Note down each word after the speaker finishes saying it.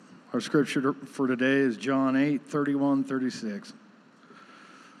Our scripture for today is John 8:31-36.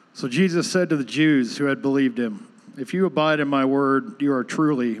 So Jesus said to the Jews who had believed him, "If you abide in my word, you are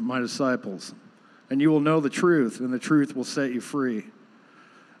truly my disciples, and you will know the truth, and the truth will set you free."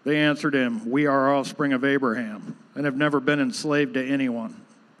 They answered him, "We are offspring of Abraham, and have never been enslaved to anyone.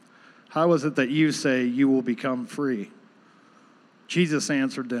 How is it that you say you will become free?" Jesus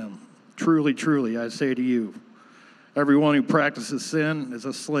answered them, "Truly, truly, I say to you, everyone who practices sin is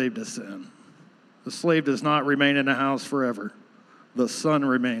a slave to sin. The slave does not remain in the house forever. The Son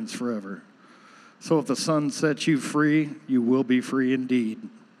remains forever. So if the Son sets you free, you will be free indeed."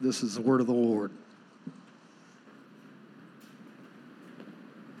 This is the word of the Lord.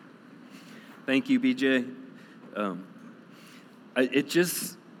 Thank you, BJ. I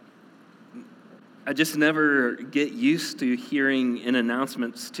just never get used to hearing in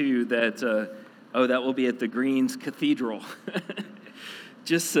announcements too that that will be at the Greens Cathedral.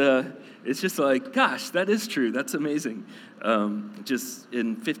 It's just like, gosh, that is true. That's amazing. Just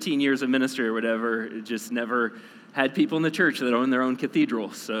in 15 years of ministry or whatever, it just never had people in the church that own their own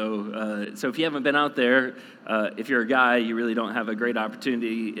cathedral. So if you haven't been out there, if you're a guy, you really don't have a great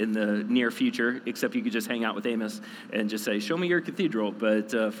opportunity in the near future, except you could just hang out with Amos and just say, "Show me your cathedral."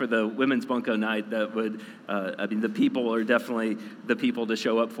 But for the women's bunco night, that would, the people are definitely the people to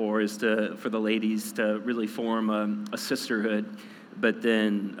show up for the ladies to really form a sisterhood. But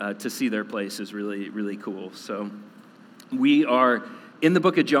then to see their place is really, really cool. So we are in the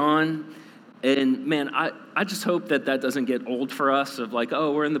book of John. And man, I just hope that doesn't get old for us of like,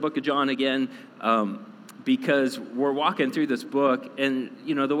 oh, we're in the book of John again, because we're walking through this book. And,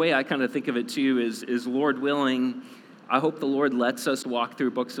 you know, the way I kind of think of it too is Lord willing, I hope the Lord lets us walk through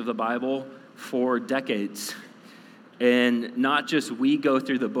books of the Bible for decades. And not just we go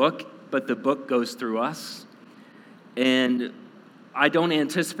through the book, but the book goes through us. And I don't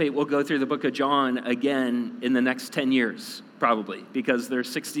anticipate we'll go through the book of John again in the next 10 years, probably, because there's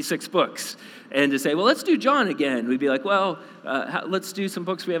 66 books. And to say, well, let's do John again, we'd be like, well, let's do some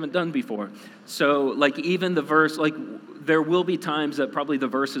books we haven't done before. So, like, even the verse, like, there will be times that probably the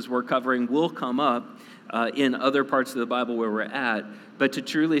verses we're covering will come up in other parts of the Bible where we're at. But to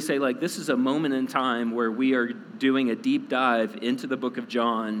truly say, like, this is a moment in time where we are doing a deep dive into the book of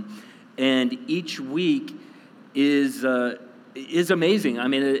John, and each week is amazing. I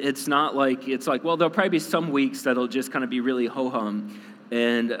mean, it's not like, it's like, well, there'll probably be some weeks that'll just kind of be really ho-hum.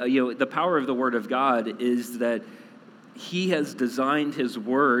 And, the power of the Word of God is that He has designed His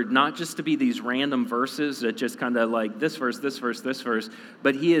Word not just to be these random verses that just kind of like this verse, this verse, this verse,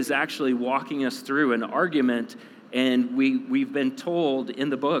 but He is actually walking us through an argument. And we've been told in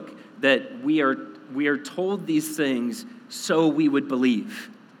the book that we are told these things so we would believe.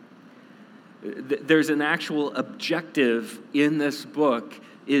 There's an actual objective in this book,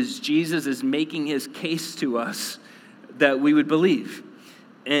 is Jesus is making his case to us that we would believe.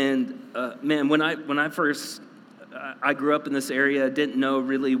 And man, when I first I grew up in this area, didn't know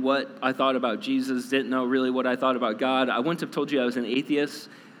really what I thought about Jesus, didn't know really what I thought about God. I wouldn't have told you I was an atheist,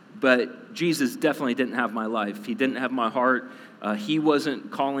 but Jesus definitely didn't have my life. He didn't have my heart. He wasn't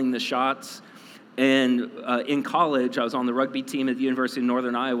calling the shots. And in college, I was on the rugby team at the University of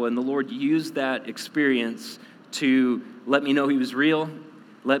Northern Iowa, and the Lord used that experience to let me know He was real,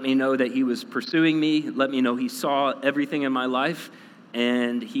 let me know that He was pursuing me, let me know He saw everything in my life,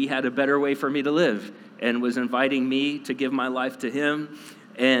 and He had a better way for me to live, and was inviting me to give my life to Him.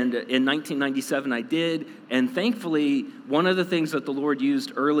 And in 1997, I did, and thankfully, one of the things that the Lord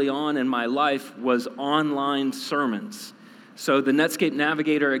used early on in my life was online sermons. So the Netscape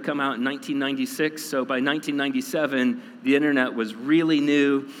Navigator had come out in 1996. So by 1997, the internet was really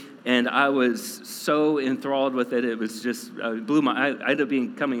new, and I was so enthralled with it. It was just blew my. I ended up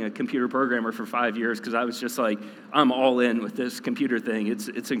becoming a computer programmer for 5 years because I was just like, I'm all in with this computer thing.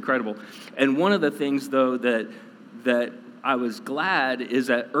 It's incredible. And one of the things though that I was glad is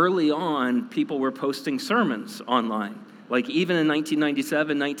that early on, people were posting sermons online. Like even in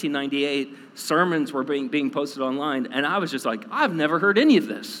 1997, 1998, sermons were being posted online. And I was just like, I've never heard any of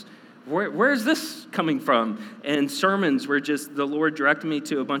this. Where is this coming from? And sermons were just, the Lord directed me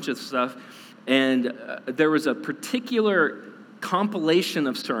to a bunch of stuff. And there was a particular compilation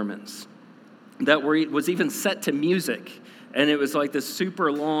of sermons that was even set to music. And it was like this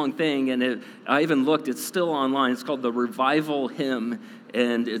super long thing. And I even looked, it's still online. It's called the Revival Hymn.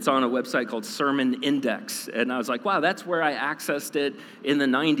 And it's on a website called Sermon Index. And I was like, wow, that's where I accessed it in the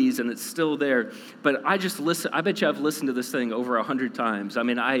 90s, and it's still there. But I just listened. I bet you I've listened to this thing over 100 times. I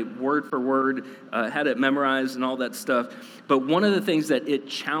mean, I word for word had it memorized and all that stuff. But one of the things that it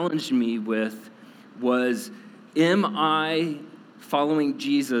challenged me with was, am I following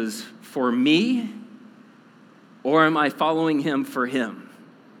Jesus for me, or am I following him for him?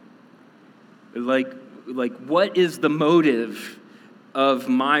 Like what is the motive of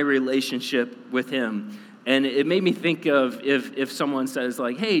my relationship with him? And it made me think of if someone says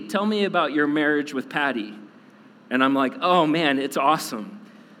like, hey, tell me about your marriage with Patty. And I'm like, oh man, it's awesome.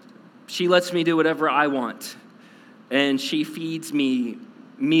 She lets me do whatever I want. And she feeds me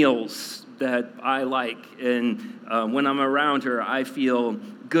meals that I like. And when I'm around her, I feel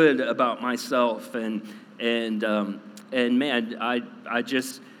good about myself. And man,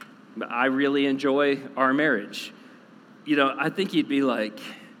 I really enjoy our marriage. You know, I think you'd be like,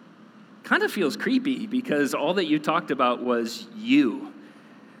 kind of feels creepy because all that you talked about was you.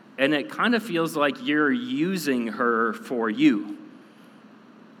 And it kind of feels like you're using her for you.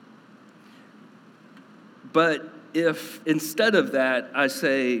 But if instead of that, I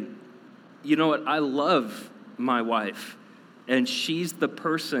say, you know what, I love my wife, and she's the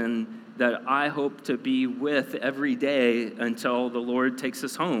person that I hope to be with every day until the Lord takes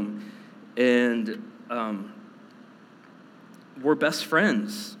us home. And we're best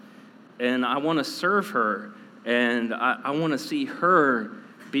friends, and I want to serve her, and I want to see her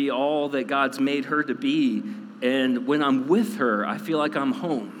be all that God's made her to be. And when I'm with her, I feel like I'm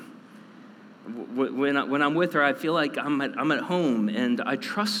home. When I'm with her, I feel like I'm at home, and I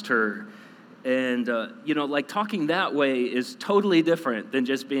trust her. And, like talking that way is totally different than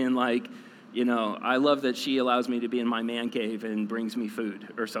just being like, I love that she allows me to be in my man cave and brings me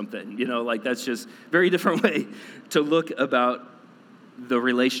food or something. That's just very different way to look about the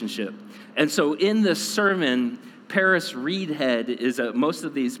relationship. And so in this sermon, Paris Reidhead most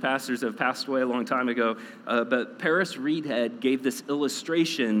of these pastors have passed away a long time ago, but Paris Reidhead gave this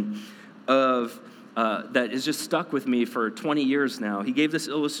illustration of that has just stuck with me for 20 years now. He gave this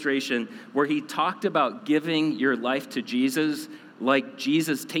illustration where he talked about giving your life to Jesus like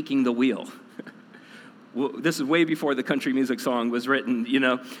Jesus taking the wheel. Well, this is way before the country music song was written,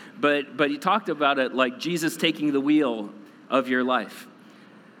 but he talked about it like Jesus taking the wheel of your life.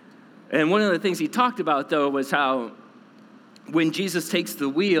 And one of the things he talked about, though, was how when Jesus takes the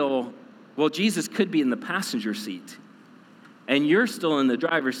wheel, well, Jesus could be in the passenger seat, and you're still in the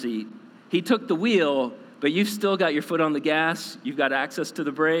driver's seat. He took the wheel, but you've still got your foot on the gas. You've got access to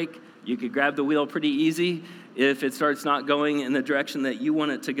the brake. You could grab the wheel pretty easy if it starts not going in the direction that you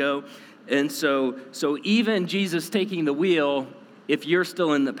want it to go. And so even Jesus taking the wheel, if you're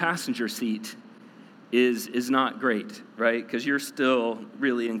still in the passenger seat, is not great, right? Because you're still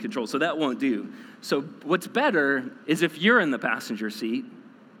really in control. So that won't do. So what's better is if you're in the passenger seat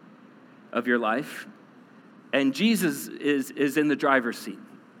of your life, and Jesus is in the driver's seat.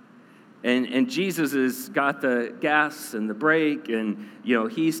 And Jesus has got the gas and the brake, and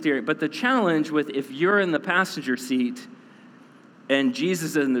he's steering. But the challenge with if you're in the passenger seat and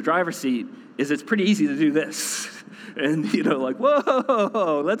Jesus is in the driver's seat is it's pretty easy to do this. And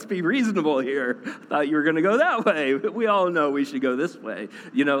whoa, let's be reasonable here. I thought you were going to go that way. We all know we should go this way.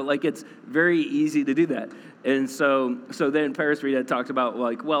 It's very easy to do that. And so then Paris Reidhead talked about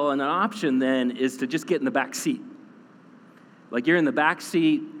an option then is to just get in the back seat. Like you're in the back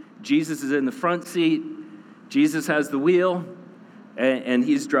seat. Jesus is in the front seat. Jesus has the wheel, and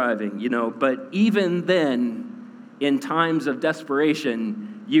he's driving, But even then, in times of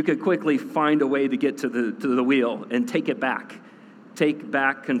desperation, you could quickly find a way to get to the wheel and take it back. Take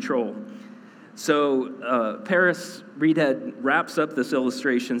back control. So Paris Reidhead wraps up this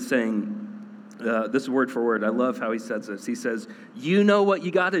illustration saying, this word for word, I love how he says this. He says, you know what you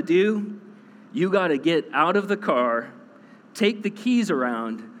got to do? You got to get out of the car, take the keys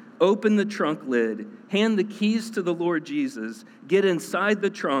around, open the trunk lid, hand the keys to the Lord Jesus, get inside the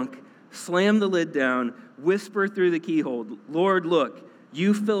trunk, slam the lid down, whisper through the keyhole, Lord, look,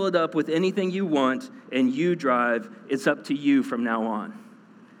 you fill it up with anything you want, and you drive. It's up to you from now on.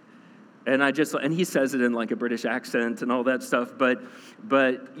 And he says it in like a British accent and all that stuff, but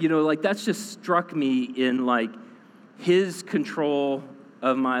that's just struck me in like his control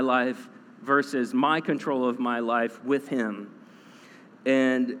of my life versus my control of my life with him.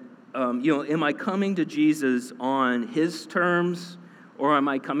 And, am I coming to Jesus on his terms, or am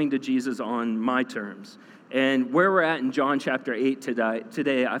I coming to Jesus on my terms? And where we're at in John chapter 8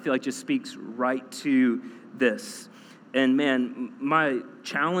 today, I feel like just speaks right to this. And man, my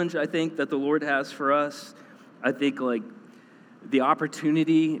challenge, I think, that the Lord has for us, I think like the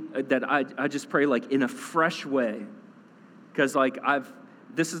opportunity that I just pray like in a fresh way. Because like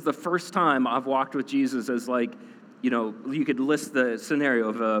this is the first time I've walked with Jesus as like you could list the scenario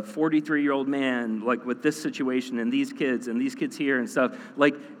of a 43-year-old man, like with this situation and these kids here and stuff.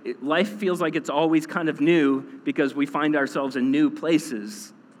 Like, life feels like it's always kind of new because we find ourselves in new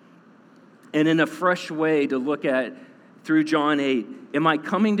places. And in a fresh way to look at through John 8, am I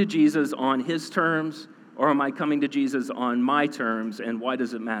coming to Jesus on his terms or am I coming to Jesus on my terms, and why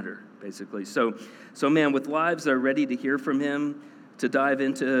does it matter, basically? So man, with lives that are ready to hear from him, to dive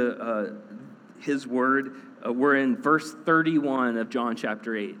into his word, we're in verse 31 of John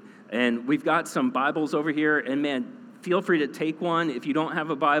chapter 8. And we've got some Bibles over here. And man, feel free to take one. If you don't have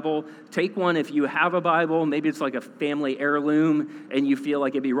a Bible, take one. If you have a Bible, maybe it's like a family heirloom and you feel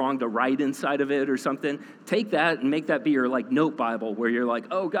like it'd be wrong to write inside of it or something, take that and make that be your like note Bible where you're like,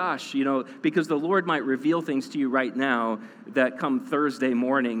 oh gosh, because the Lord might reveal things to you right now that come Thursday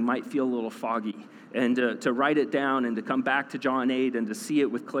morning might feel a little foggy. And to write it down and to come back to John 8 and to see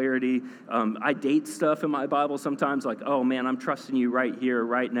it with clarity. I date stuff in my Bible sometimes, like, oh man, I'm trusting you right here,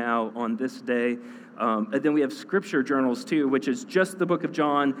 right now, on this day. And then we have scripture journals too, which is just the book of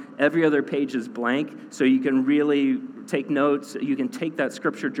John. Every other page is blank, so you can really take notes. You can take that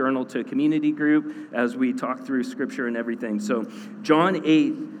scripture journal to a community group as we talk through scripture and everything. So John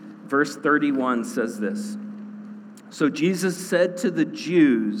 8, verse 31 says this. So Jesus said to the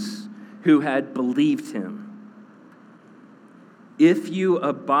Jews who had believed him, if you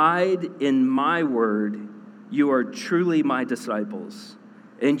abide in my word, you are truly my disciples,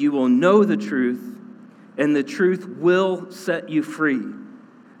 and you will know the truth, and the truth will set you free.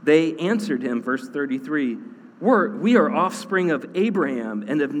 They answered him, verse 33, we are offspring of Abraham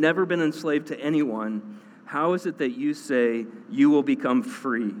and have never been enslaved to anyone. How is it that you say you will become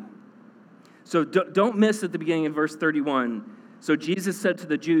free? So don't miss at the beginning of verse 31. So Jesus said to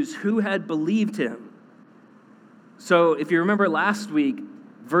the Jews who had believed him. So if you remember last week,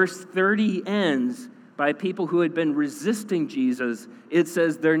 verse 30 ends by people who had been resisting Jesus. It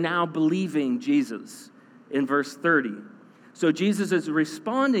says they're now believing Jesus in verse 30. So Jesus is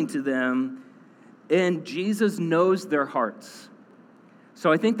responding to them, and Jesus knows their hearts.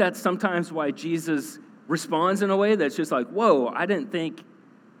 So I think that's sometimes why Jesus responds in a way that's just like, whoa,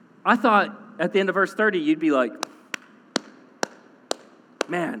 I thought at the end of verse 30 you'd be like,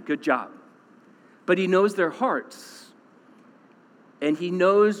 man, good job. But he knows their hearts. And he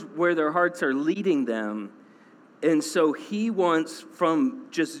knows where their hearts are leading them. And so he wants, from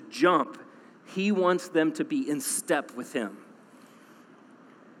just jump, he wants them to be in step with him.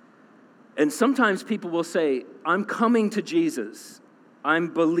 And sometimes people will say, I'm coming to Jesus.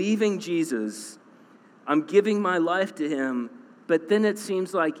 I'm believing Jesus. I'm giving my life to him. But then it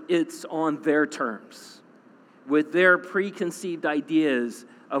seems like it's on their terms, with their preconceived ideas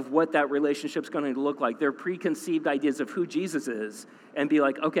of what that relationship's going to look like, their preconceived ideas of who Jesus is, and be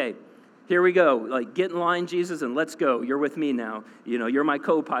like, okay, here we go. Like, get in line, Jesus, and let's go. You're with me now. You're my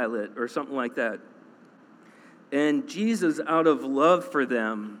co-pilot or something like that. And Jesus, out of love for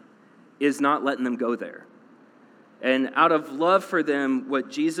them, is not letting them go there. And out of love for them, what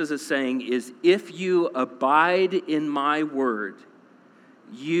Jesus is saying is, if you abide in my word,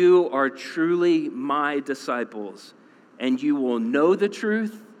 you are truly my disciples, and you will know the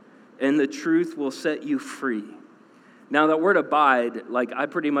truth, and the truth will set you free. Now, that word abide, like, I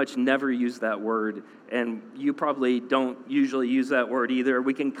pretty much never use that word, and you probably don't usually use that word either.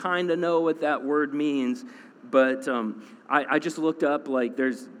 We can kind of know what that word means, but I just looked up, like,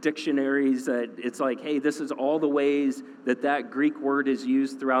 there's dictionaries that it's like, hey, this is all the ways that Greek word is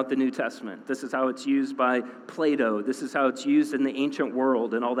used throughout the New Testament. This is how it's used by Plato. This is how it's used in the ancient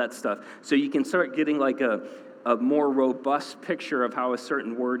world and all that stuff. So you can start getting like a more robust picture of how a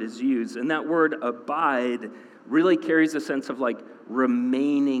certain word is used. And that word abide really carries a sense of like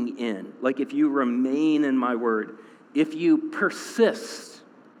remaining in. Like, if you remain in my word, if you persist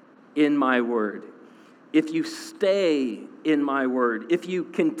in my word, if you stay in my word, if you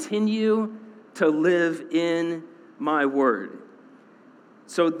continue to live in my word.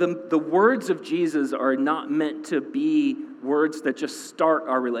 So the words of Jesus are not meant to be words that just start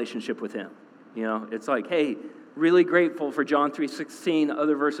our relationship with him. It's like, hey, really grateful for John 3:16,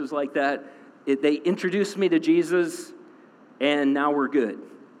 other verses like that. They introduced me to Jesus, and now we're good.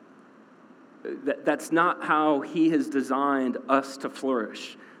 That's not how he has designed us to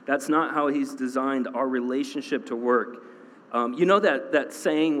flourish. That's not how he's designed our relationship to work. That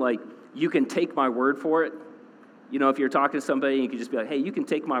saying, like, you can take my word for it? If you're talking to somebody, you can just be like, hey, you can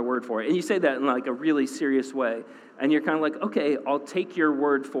take my word for it. And you say that in like a really serious way. And you're kind of like, okay, I'll take your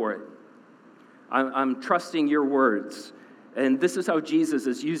word for it. I'm trusting your words. And this is how Jesus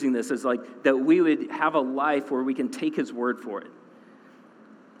is using this, as like that we would have a life where we can take his word for it,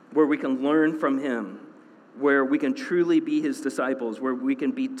 where we can learn from him. where we can truly be his disciples, where we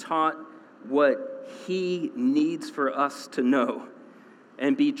can be taught what he needs for us to know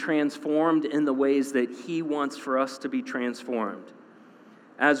and be transformed in the ways that he wants for us to be transformed.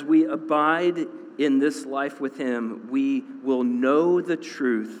 As we abide in this life with him, we will know the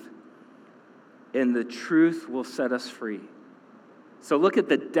truth, and the truth will set us free. So look at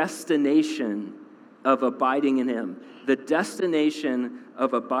the destination of abiding in him. The destination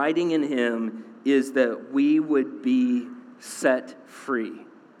of abiding in him is that we would be set free.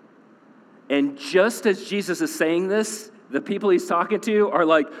 And just as Jesus is saying this, the people he's talking to are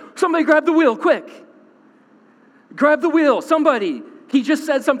like, somebody grab the wheel, quick. Grab the wheel, somebody. He just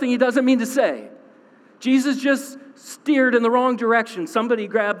said something he doesn't mean to say. Jesus just steered in the wrong direction. Somebody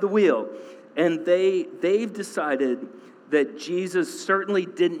grab the wheel. And they've decided that Jesus certainly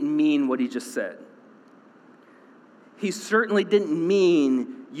didn't mean what he just said. He certainly didn't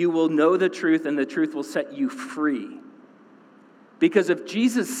mean you will know the truth and the truth will set you free. Because if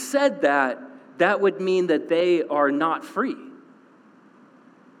Jesus said that, that would mean that they are not free.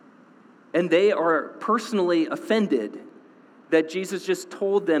 And they are personally offended that Jesus just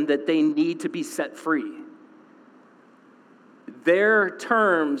told them that they need to be set free. Their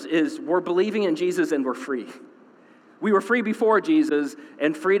terms is, we're believing in Jesus and we're free. We were free before Jesus,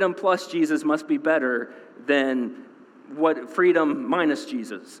 and freedom plus Jesus must be better than what freedom minus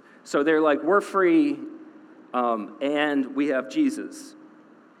Jesus. So they're like, we're free, and we have Jesus.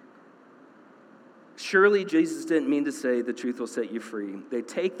 Surely Jesus didn't mean to say the truth will set you free. They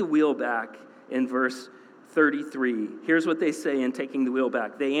take the wheel back in verse 33. Here's what they say in taking the wheel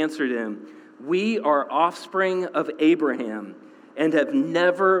back. They answered him, we are offspring of Abraham and have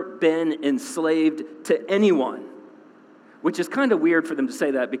never been enslaved to anyone. Which is kind of weird for them to say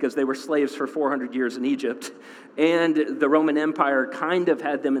that because they were slaves for 400 years in Egypt. And the Roman Empire kind of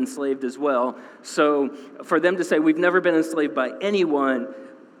had them enslaved as well. So for them to say, we've never been enslaved by anyone,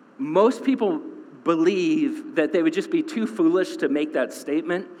 most people believe that they would just be too foolish to make that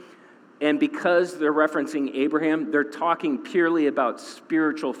statement. And because they're referencing Abraham, they're talking purely about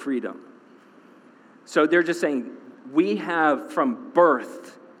spiritual freedom. So they're just saying, we have from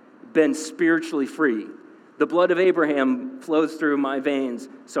birth been spiritually free. The blood of Abraham flows through my veins,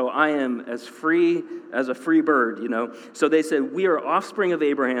 so I am as free as a free bird, So they said, we are offspring of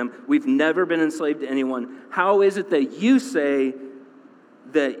Abraham. We've never been enslaved to anyone. How is it that you say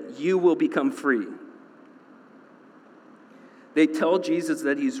that you will become free? They tell Jesus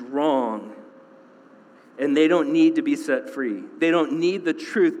that he's wrong, and they don't need to be set free. They don't need the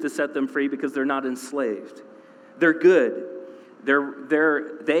truth to set them free because they're not enslaved. They're good.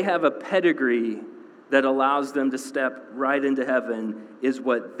 They have a pedigree that allows them to step right into heaven, is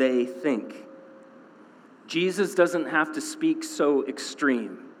what they think. Jesus doesn't have to speak so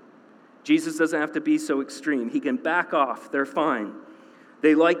extreme. Jesus doesn't have to be so extreme. He can back off. They're fine.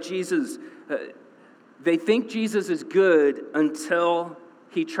 They like Jesus. They think Jesus is good until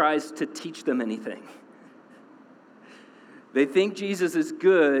he tries to teach them anything. They think Jesus is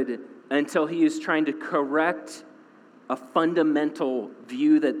good until he is trying to correct a fundamental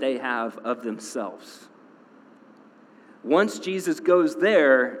view that they have of themselves. Once Jesus goes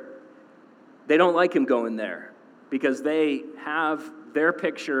there, they don't like him going there because they have their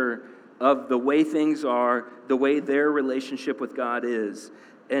picture of the way things are, the way their relationship with God is.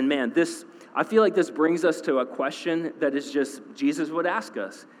 And man, I feel like this brings us to a question that is just Jesus would ask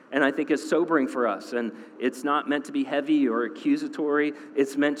us. And I think is sobering for us. And it's not meant to be heavy or accusatory.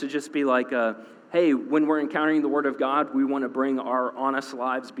 It's meant to just be like, hey, when we're encountering the Word of God, we want to bring our honest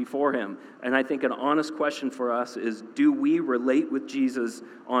lives before him. And I think an honest question for us is, do we relate with Jesus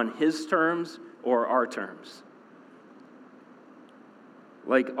on his terms or our terms?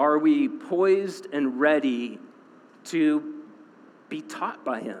 Like, are we poised and ready to be taught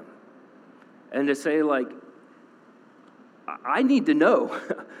by him? And to say, like, I need to know.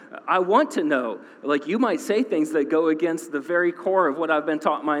 I want to know. Like, you might say things that go against the very core of what I've been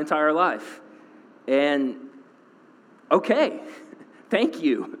taught my entire life. And, okay, thank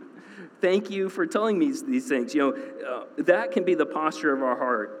you. Thank you for telling me these things. That can be the posture of our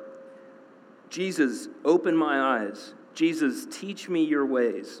heart. Jesus, open my eyes. Jesus, teach me your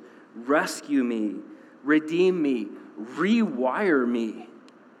ways. Rescue me. Redeem me. Rewire me.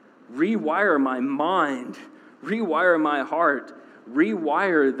 Rewire my mind. Rewire my heart.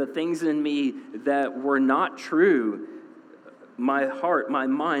 Rewire the things in me that were not true. My heart, my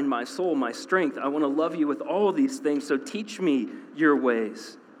mind, my soul, my strength. I want to love you with all these things, so teach me your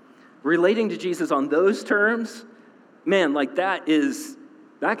ways. Relating to Jesus on those terms, man, like that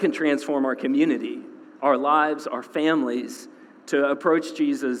can transform our community, our lives, our families, to approach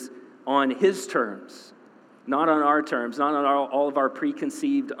Jesus on his terms. not on our terms, not on all of our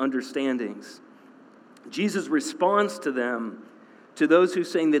preconceived understandings. Jesus responds to them, to those who are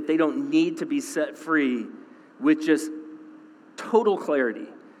saying that they don't need to be set free, with just total clarity.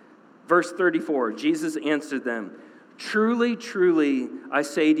 Verse 34, Jesus answered them, "Truly, truly, I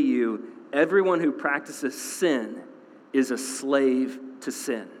say to you, everyone who practices sin is a slave to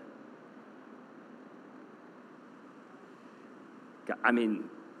sin." I mean,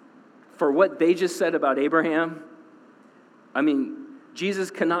 for what they just said about Abraham,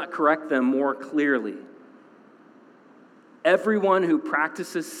 Jesus cannot correct them more clearly. Everyone who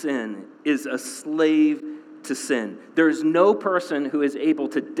practices sin is a slave to sin. There is no person who is able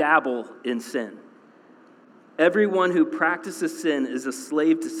to dabble in sin. Everyone who practices sin is a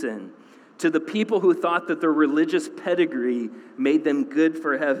slave to sin. To the people who thought that their religious pedigree made them good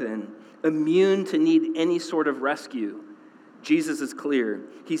for heaven, immune to need any sort of rescue, Jesus is clear.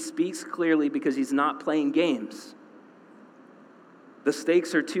 He speaks clearly because he's not playing games. The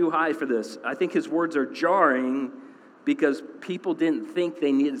stakes are too high for this. I think his words are jarring because people didn't think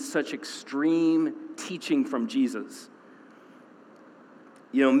they needed such extreme teaching from Jesus.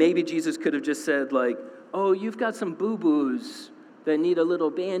 Maybe Jesus could have just said, like, "Oh, you've got some boo-boos that need a little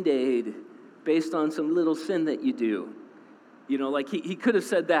Band-Aid based on some little sin that you do." He could have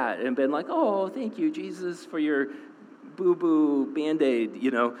said that and been like, "Oh, thank you, Jesus, for your boo-boo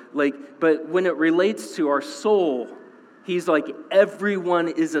Band-Aid," But when it relates to our soul, he's like, everyone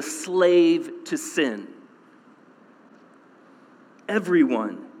is a slave to sin.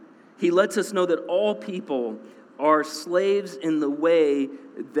 Everyone. He lets us know that all people are slaves in the way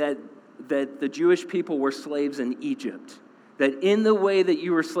that the Jewish people were slaves in Egypt. That in the way that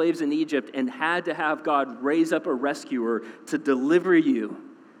you were slaves in Egypt and had to have God raise up a rescuer to deliver you,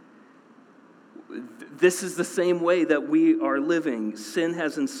 this is the same way that we are living. Sin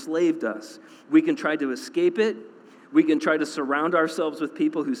has enslaved us. We can try to escape it. We can try to surround ourselves with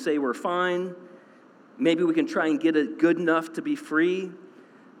people who say we're fine. Maybe we can try and get it good enough to be free.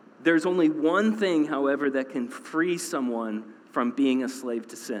 There's only one thing, however, that can free someone from being a slave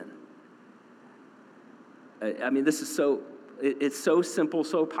to sin. This is it's so simple,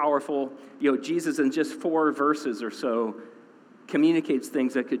 so powerful. Jesus in just 4 verses or so communicates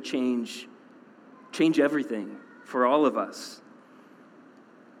things that could change everything for all of us.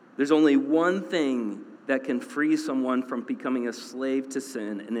 There's only one thing that can free someone from becoming a slave to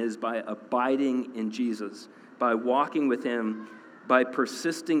sin, and it is by abiding in Jesus, by walking with him, by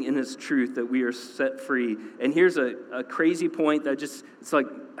persisting in his truth that we are set free. And here's a crazy point that it's like,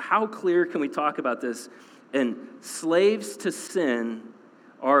 how clear can we talk about this? And slaves to sin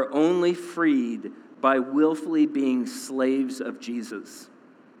are only freed by willfully being slaves of Jesus.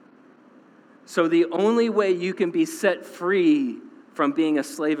 So the only way you can be set free from being a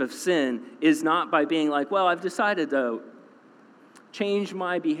slave of sin is not by being like, well, I've decided to change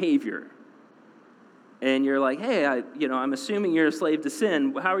my behavior. And you're like, hey, I'm assuming you're a slave to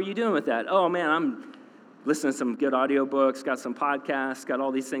sin. How are you doing with that? Oh, man, I'm listening to some good audiobooks, got some podcasts, got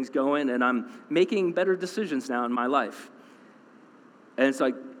all these things going, and I'm making better decisions now in my life. And it's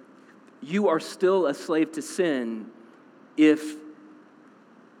like, you are still a slave to sin if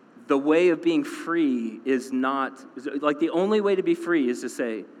the way of being free is not, like the only way to be free is to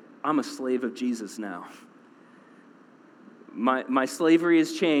say, I'm a slave of Jesus now. My slavery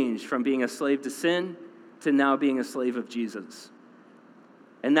has changed from being a slave to sin to now being a slave of Jesus.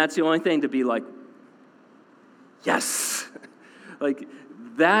 And that's the only thing to be like, yes. Like,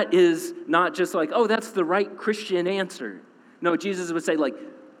 that is not just like, oh, that's the right Christian answer. No, Jesus would say, like,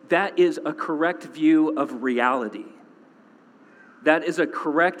 that is a correct view of reality. That is a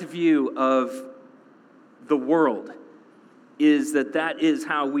correct view of the world, is that is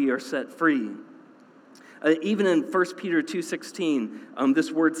how we are set free. Even in 1 Peter 2:16,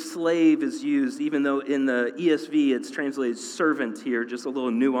 this word slave is used, even though in the ESV it's translated servant here, just a little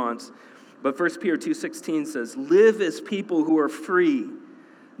nuance. But 1 Peter 2:16 says, live as people who are free,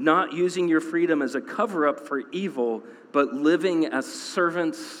 not using your freedom as a cover-up for evil, but living as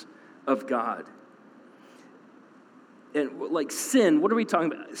servants of God. And like sin, what are we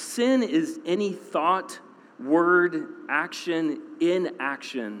talking about? Sin is any thought, word, action,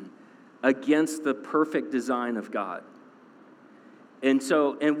 inaction against the perfect design of God. And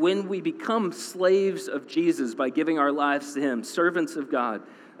when we become slaves of Jesus by giving our lives to him, servants of God,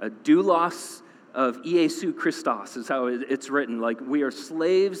 doulos of Iesu Christos is how it's written. Like, we are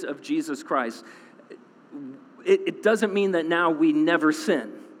slaves of Jesus Christ. It doesn't mean that now we never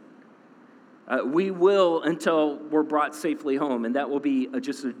sin. We will until we're brought safely home, and that will be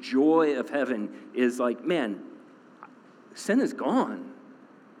just a joy of heaven, is like, man, sin is gone.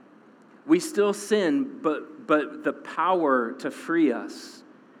 We still sin, but the power to free us,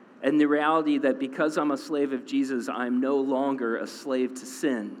 and the reality that because I'm a slave of Jesus, I'm no longer a slave to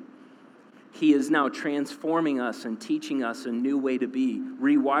sin. He is now transforming us and teaching us a new way to be,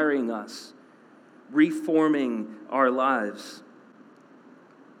 rewiring us, reforming our lives.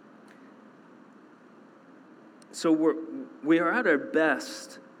 So we are at our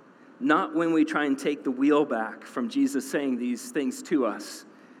best, not when we try and take the wheel back from Jesus saying these things to us.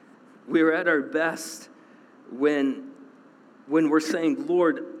 We are at our best when we're saying,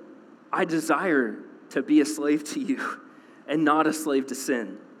 Lord, I desire to be a slave to you and not a slave to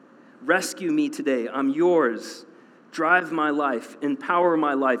sin. Rescue me today. I'm yours. Drive my life. Empower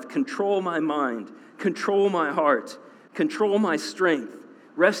my life. Control my mind. Control my heart. Control my strength.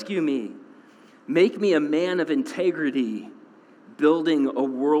 Rescue me. Make me a man of integrity, building a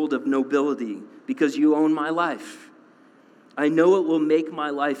world of nobility, because you own my life. I know it will make my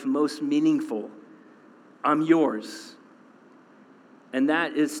life most meaningful. I'm yours. And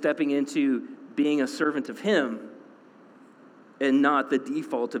that is stepping into being a servant of him and not the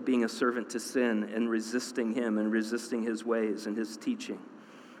default of being a servant to sin and resisting him and resisting his ways and his teaching.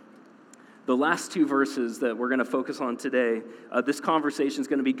 The last two verses that we're going to focus on today, this conversation is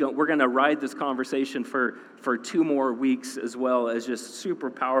going to be, we're going to ride this conversation for 2 more weeks, as well as just super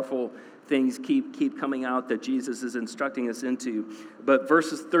powerful things keep coming out that Jesus is instructing us into. But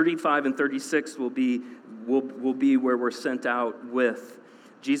verses 35 and 36 will be where we're sent out with.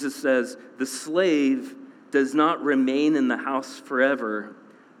 Jesus says, the slave does not remain in the house forever.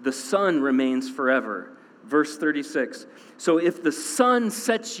 The son remains forever. Verse 36, so if the Son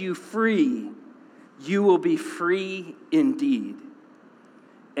sets you free, you will be free indeed.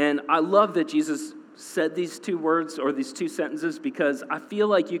 And I love that Jesus said these 2 words or these 2 sentences, because I feel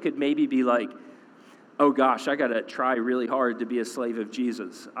like you could maybe be like, oh gosh, I got to try really hard to be a slave of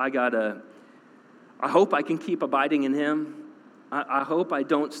Jesus. I hope I can keep abiding in him. I hope I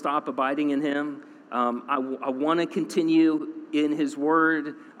don't stop abiding in him. I want to continue in his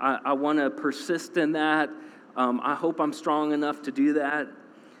word. I want to persist in that. I hope I'm strong enough to do that.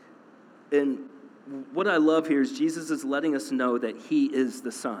 And what I love here is Jesus is letting us know that he is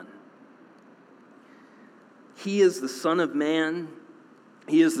the Son. He is the Son of Man.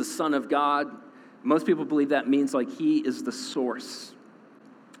 He is the Son of God. Most people believe that means like he is the source.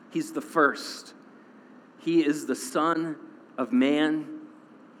 He's the first. He is the Son of Man.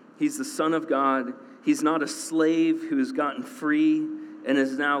 He's the Son of God. He's not a slave who has gotten free and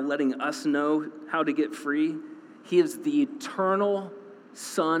is now letting us know how to get free. He is the eternal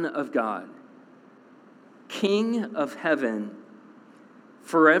Son of God, King of heaven,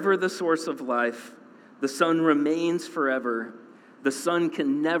 forever the source of life. The Son remains forever. The Son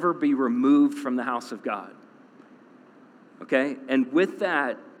can never be removed from the house of God. Okay? And with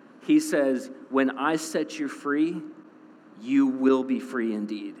that, he says, when I set you free, you will be free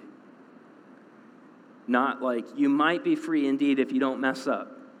indeed. Not like you might be free indeed if you don't mess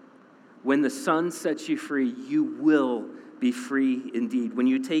up. When the Son sets you free, you will be free indeed. When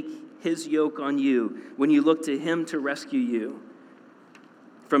you take his yoke on you, when you look to him to rescue you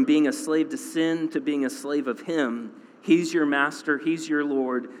from being a slave to sin to being a slave of him, he's your master, he's your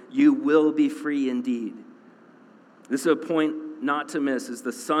Lord, you will be free indeed. This is a point not to miss, is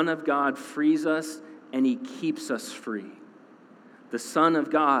the Son of God frees us and he keeps us free. The Son of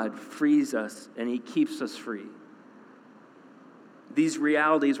God frees us, and he keeps us free. These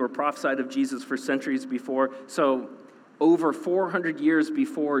realities were prophesied of Jesus for centuries before. So over 400 years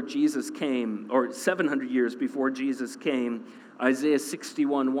before Jesus came, or 700 years before Jesus came, Isaiah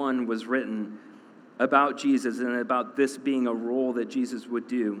 61:1 was written about Jesus and about this being a role that Jesus would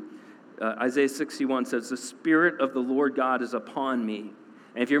do. Isaiah 61 says, the Spirit of the Lord God is upon me.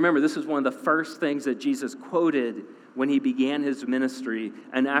 And if you remember, this is one of the first things that Jesus quoted when he began his ministry.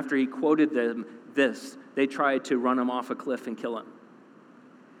 And after he quoted them this, they tried to run him off a cliff and kill him.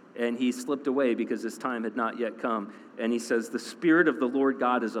 And he slipped away because his time had not yet come. And he says, the Spirit of the Lord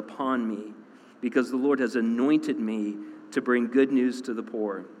God is upon me, because the Lord has anointed me to bring good news to the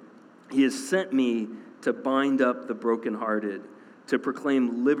poor. He has sent me to bind up the brokenhearted, to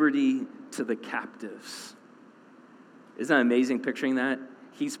proclaim liberty to the captives. Isn't that amazing picturing that?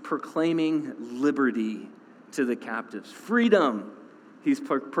 He's proclaiming liberty to the captives. Freedom. He's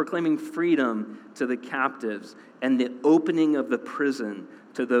proclaiming freedom to the captives and the opening of the prison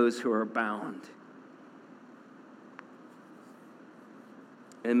to those who are bound.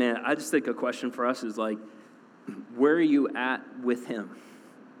 And man, I just think a question for us is like, where are you at with him?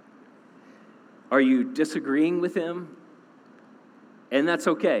 Are you disagreeing with him? And that's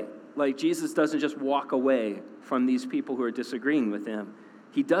okay. Like, Jesus doesn't just walk away from these people who are disagreeing with him.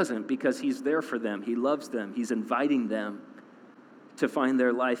 He doesn't, because he's there for them. He loves them. He's inviting them to find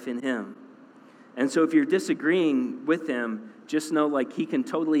their life in him. And so if you're disagreeing with him, just know like he can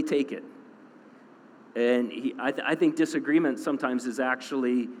totally take it. And I think disagreement sometimes is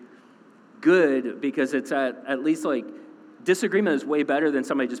actually good, because it's at least like disagreement is way better than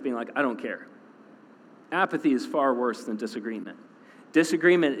somebody just being like, I don't care. Apathy is far worse than disagreement.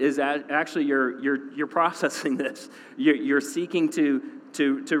 Disagreement is actually you're processing this. You're seeking to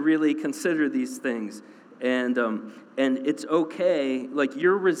really consider these things, and it's okay. Like,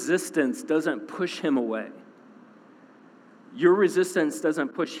 your resistance doesn't push him away. Your resistance doesn't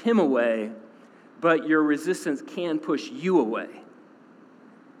push him away, but your resistance can push you away.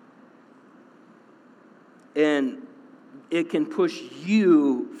 And it can push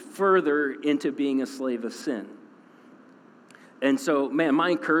you further into being a slave of sin. And so, man, my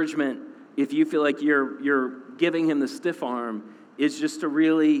encouragement, if you feel like you're giving him the stiff arm, is just to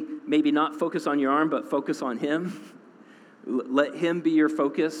really maybe not focus on your arm, but focus on him. Let him be your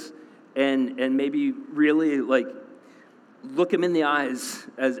focus, and maybe really like look him in the eyes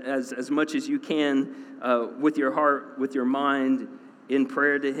as much as you can with your heart, with your mind, in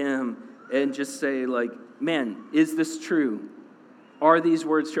prayer to him, and just say like, man, is this true? Are these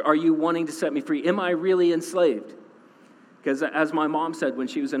words true? Are you wanting to set me free? Am I really enslaved? Because as my mom said when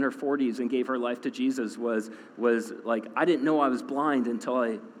she was in her 40s and gave her life to Jesus, was like, I didn't know I was blind until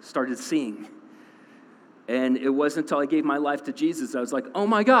I started seeing. And it wasn't until I gave my life to Jesus I was like, oh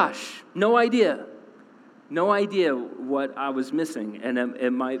my gosh, no idea what I was missing. And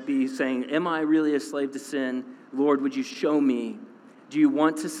it might be saying, am I really a slave to sin? Lord, would you show me? Do you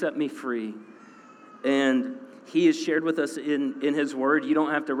want to set me free? And he has shared with us in his word. You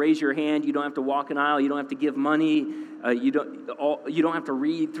don't have to raise your hand. You don't have to walk an aisle. You don't have to give money. You don't have to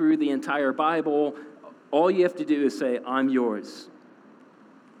read through the entire Bible. All you have to do is say, I'm yours.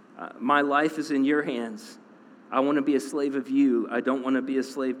 My life is in your hands. I want to be a slave of you. I don't want to be a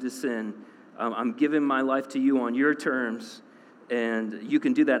slave to sin. I'm giving my life to you on your terms. And you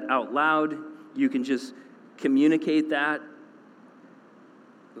can do that out loud. You can just communicate that.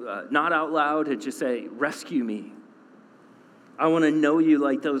 Not out loud, and just say, rescue me. I want to know you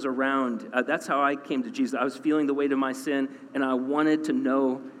like those around. That's how I came to Jesus. I was feeling the weight of my sin, and I wanted to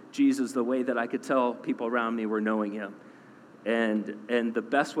know Jesus the way that I could tell people around me were knowing him. And the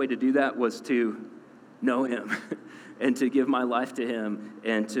best way to do that was to know him and to give my life to him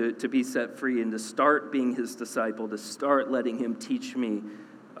and to be set free and to start being his disciple, to start letting him teach me.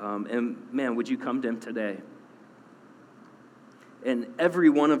 And man, would you come to him today? And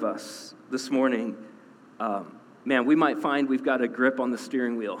every one of us this morning, man, we might find we've got a grip on the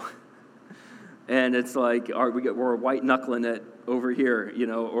steering wheel. And it's like, we're white knuckling it over here, you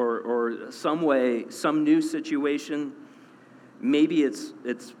know, or some way, some new situation. Maybe it's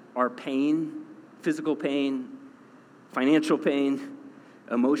our pain, physical pain, financial pain,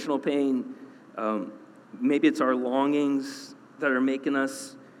 emotional pain. Maybe it's our longings that are making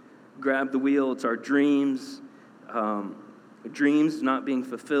us grab the wheel. It's our dreams. Dreams not being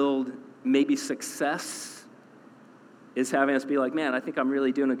fulfilled. Maybe success is having us be like, man, I think I'm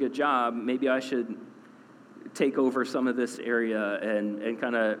really doing a good job. Maybe I should take over some of this area and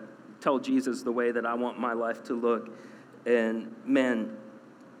kind of tell Jesus the way that I want my life to look. And man,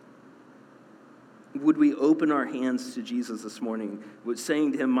 would we open our hands to Jesus this morning, with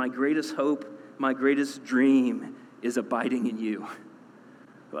saying to him, my greatest hope, my greatest dream is abiding in you.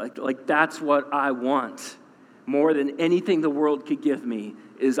 Like that's what I want. More than anything the world could give me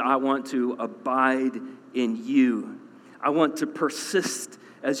is I want to abide in you. I want to persist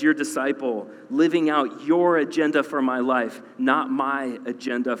as your disciple, living out your agenda for my life, not my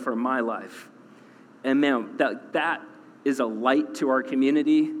agenda for my life. And man, that is a light to our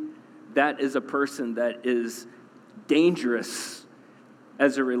community. That is a person that is dangerous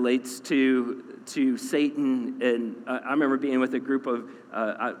as it relates to Satan. And I remember being with a group of,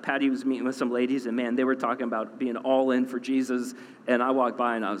 Patty was meeting with some ladies, and man, they were talking about being all in for Jesus. And I walked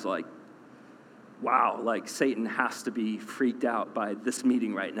by and I was like, wow, like Satan has to be freaked out by this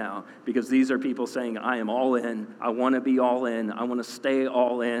meeting right now, because these are people saying, I am all in. I want to be all in. I want to stay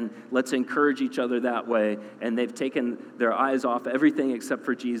all in. Let's encourage each other that way. And they've taken their eyes off everything except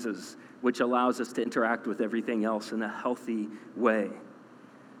for Jesus, which allows us to interact with everything else in a healthy way.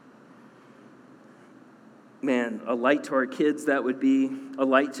 Man, a light to our kids, that would be a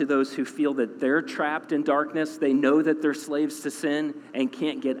light to those who feel that they're trapped in darkness. They know that they're slaves to sin and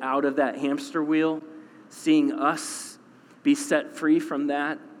can't get out of that hamster wheel. Seeing us be set free from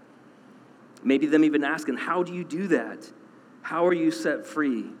that. Maybe them even asking, how do you do that? How are you set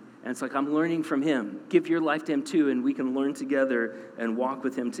free? And it's like, I'm learning from him. Give your life to him too, and we can learn together and walk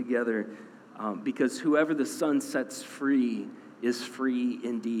with him together. Because whoever the Son sets free is free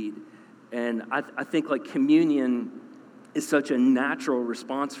indeed. And I think like communion is such a natural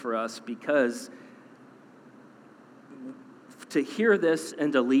response for us, because to hear this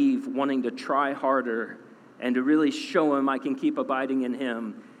and to leave wanting to try harder and to really show him I can keep abiding in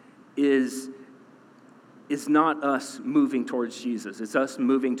him is not us moving towards Jesus. It's us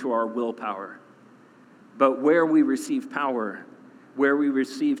moving to our willpower. But where we receive power, where we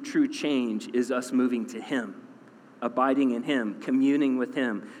receive true change, is us moving to him, abiding in him, communing with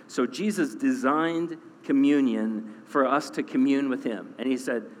him. So Jesus designed communion for us to commune with him. And he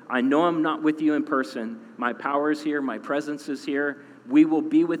said, I know I'm not with you in person. My power is here. My presence is here. We will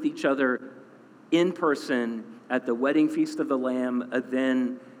be with each other in person at the wedding feast of the Lamb,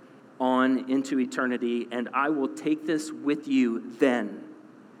 then on into eternity. And I will take this with you then.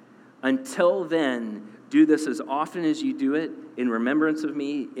 Until then, do this as often as you do it, in remembrance of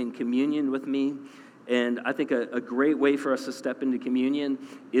me, in communion with me. And I think a great way for us to step into communion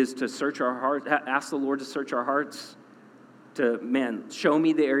is to search our heart, ask the Lord to search our hearts, to, show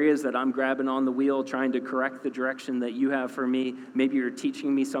me the areas that I'm grabbing on the wheel, trying to correct the direction that you have for me. Maybe you're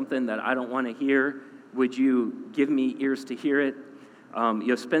teaching me something that I don't want to hear. Would you give me ears to hear it?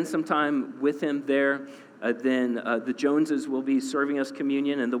 Spend some time with him there. Then the Joneses will be serving us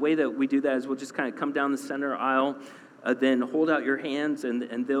communion. And the way that we do that is we'll just kind of come down the center aisle, then hold out your hands,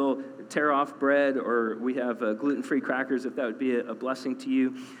 and they'll tear off bread, or we have gluten-free crackers if that would be a blessing to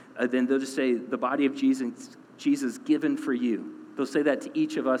you. Then they'll just say, the body of Jesus given for you. They'll say that to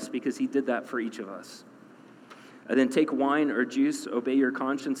each of us because he did that for each of us. Then take wine or juice, obey your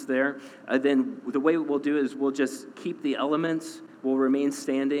conscience there. Then the way we'll do is we'll just keep the elements, we'll remain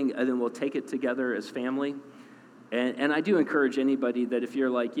standing, and then we'll take it together as family. And I do encourage anybody that if you're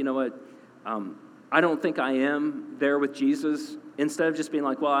like, you know what, I don't think I am there with Jesus, instead of just being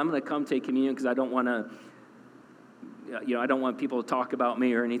like, well, I'm going to come take communion because I don't want to, I don't want people to talk about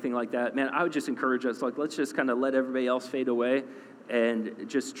me or anything like that. Man, I would just encourage us, like, let's just kind of let everybody else fade away and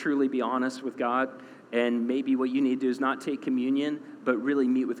just truly be honest with God. And maybe what you need to do is not take communion, but really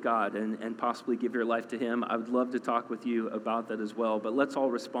meet with God and possibly give your life to him. I would love to talk with you about that as well. But let's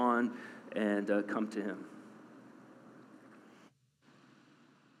all respond and come to him.